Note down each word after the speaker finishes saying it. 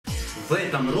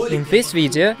In this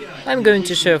video, I'm going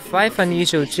to show 5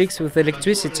 unusual tricks with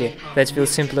electricity that will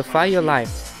simplify your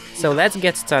life. So let's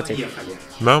get started.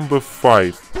 Number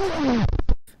 5.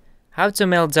 How to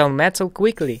melt down metal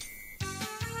quickly.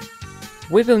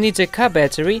 We will need a car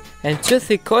battery and 2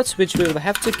 thick cords which we will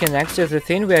have to connect to the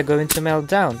thing we are going to melt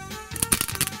down.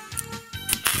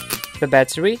 The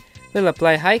battery will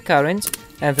apply high current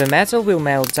and the metal will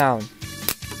melt down.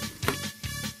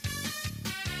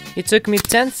 It took me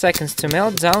 10 seconds to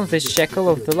melt down this shackle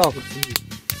of the lock.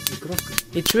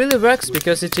 It really works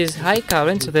because it is high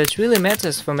current that really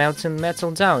matters for melting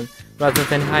metal down, rather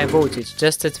than high voltage.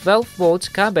 Just a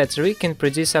 12-volt car battery can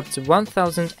produce up to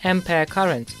 1000 ampere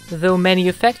current, though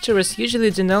manufacturers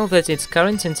usually do know that its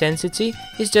current intensity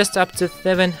is just up to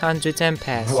 700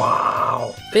 amperes.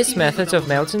 Wow! This method of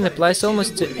melting applies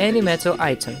almost to any metal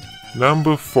item.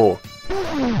 Number 4.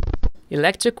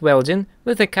 Electric welding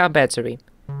with a car battery.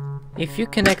 If you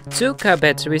connect 2 car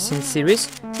batteries in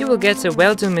series, you will get a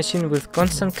welding machine with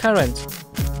constant current.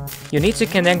 You need to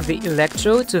connect the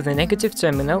electrode to the negative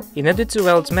terminal in order to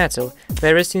weld metal,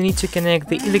 whereas you need to connect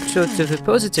the electrode to the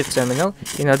positive terminal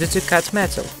in order to cut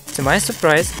metal. To my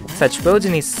surprise, such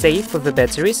welding is safe for the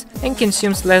batteries and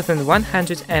consumes less than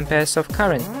 100 amperes of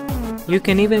current. You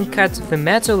can even cut the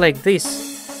metal like this.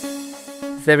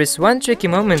 There is one tricky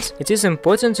moment. It is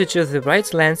important to choose the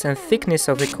right length and thickness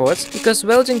of the cords, because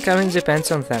welding current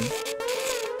depends on them.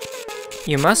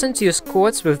 You mustn't use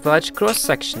cords with large cross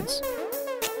sections.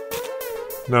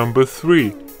 Number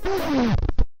 3.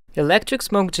 Electric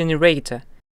smoke generator.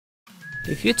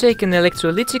 If you take an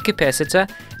electrolytic capacitor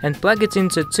and plug it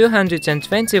into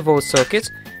 220 volt socket,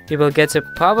 you will get a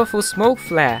powerful smoke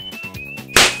flare.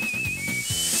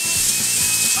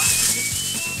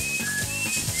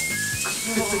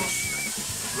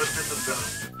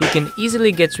 You can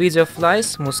easily get rid of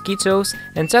flies, mosquitoes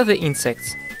and other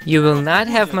insects. You will not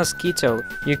have mosquito.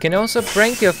 You can also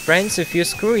prank your friends if you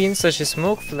screw in such a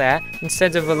smoke flare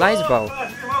instead of a light bulb.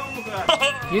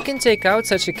 You can take out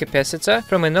such a capacitor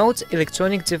from an old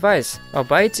electronic device or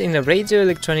buy it in a radio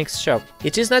electronics shop.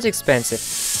 It is not expensive.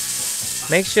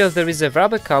 Make sure there is a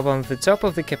rubber cover on the top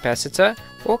of the capacitor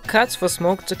or cuts for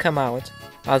smoke to come out.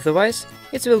 Otherwise,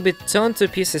 it will be torn to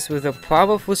pieces with a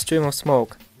powerful stream of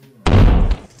smoke.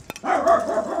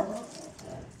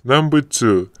 Number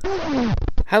 2.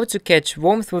 How to catch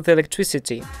worms with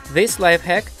electricity. This life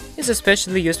hack is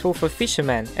especially useful for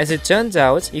fishermen. As it turned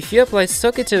out, if you apply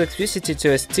socket electricity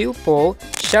to a steel pole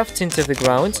shoved into the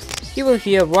ground, you will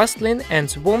hear rustling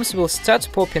and worms will start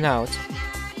popping out.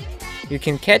 You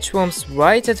can catch worms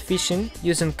right at fishing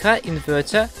using car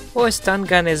inverter or a stun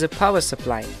gun as a power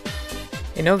supply.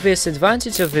 An obvious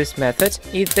advantage of this method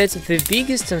is that the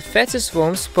biggest and fattest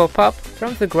worms pop up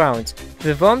from the ground,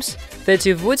 the worms that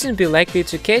you wouldn't be likely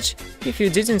to catch if you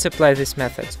didn't apply this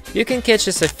method. You can catch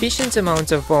a sufficient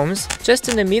amount of worms just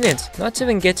in a minute, not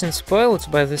even getting spoiled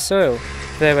by the soil.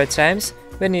 There are times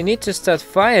when you need to start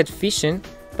fire at fishing,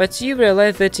 but you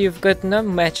realize that you've got no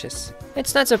matches.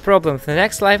 It's not a problem, the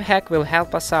next life hack will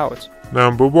help us out.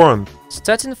 Number 1.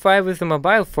 Starting fire with a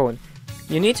mobile phone.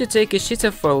 You need to take a sheet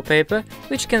of foil paper,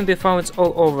 which can be found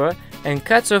all over, and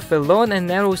cut off a long and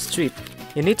narrow strip.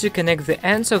 You need to connect the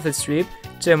ends of the strip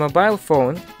to a mobile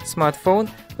phone,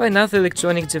 smartphone or another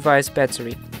electronic device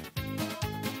battery.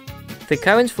 The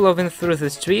current flowing through the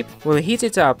strip will heat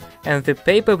it up and the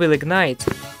paper will ignite.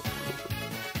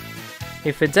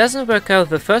 If it doesn't work out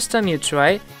the first time you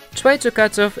try to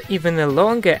cut off even a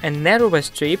longer and narrower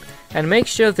strip and make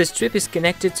sure the strip is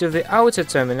connected to the outer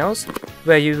terminals,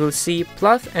 where you will see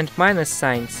plus and minus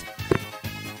signs.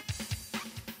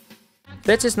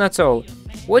 That is not all.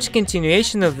 Watch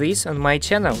continuation of this on my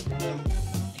channel.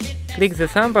 Click the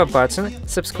thumb up button,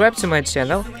 subscribe to my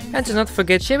channel and do not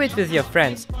forget to share it with your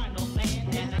friends.